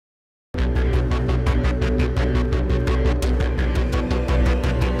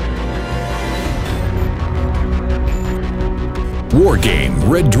Wargame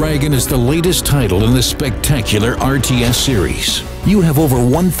Red Dragon is the latest title in the spectacular RTS series. You have over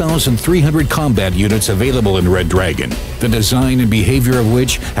 1,300 combat units available in Red Dragon, the design and behavior of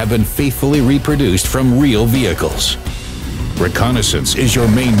which have been faithfully reproduced from real vehicles. Reconnaissance is your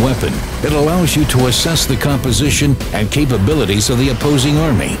main weapon. It allows you to assess the composition and capabilities of the opposing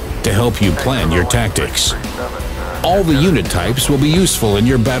army to help you plan your tactics. All the unit types will be useful in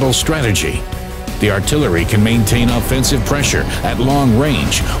your battle strategy. The artillery can maintain offensive pressure at long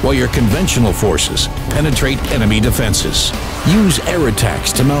range, while your conventional forces penetrate enemy defenses. Use air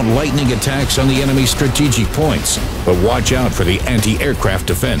attacks to mount lightning attacks on the enemy's strategic points, but watch out for the anti-aircraft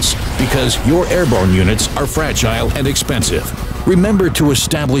defense, because your airborne units are fragile and expensive. Remember to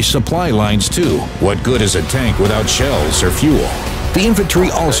establish supply lines too. What good is a tank without shells or fuel? The infantry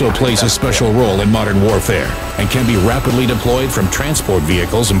also plays a special role in modern warfare and can be rapidly deployed from transport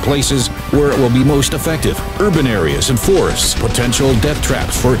vehicles in places where it will be most effective: urban areas and forests, potential death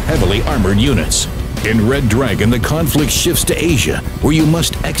traps for heavily armored units. In Red Dragon, the conflict shifts to Asia, where you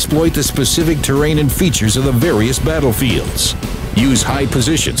must exploit the specific terrain and features of the various battlefields. Use high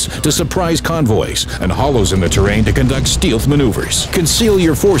positions to surprise convoys and hollows in the terrain to conduct stealth maneuvers. Conceal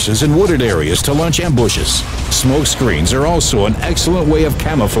your forces in wooded areas to launch ambushes. Smoke screens are also an excellent way of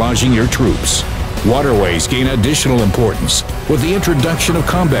camouflaging your troops. Waterways gain additional importance with the introduction of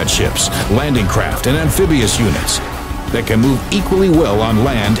combat ships, landing craft, and amphibious units that can move equally well on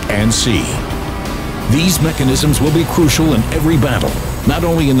land and sea. These mechanisms will be crucial in every battle, not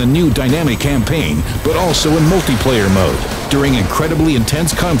only in the new dynamic campaign, but also in multiplayer mode, during incredibly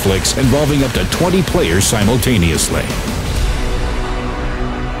intense conflicts involving up to 20 players simultaneously.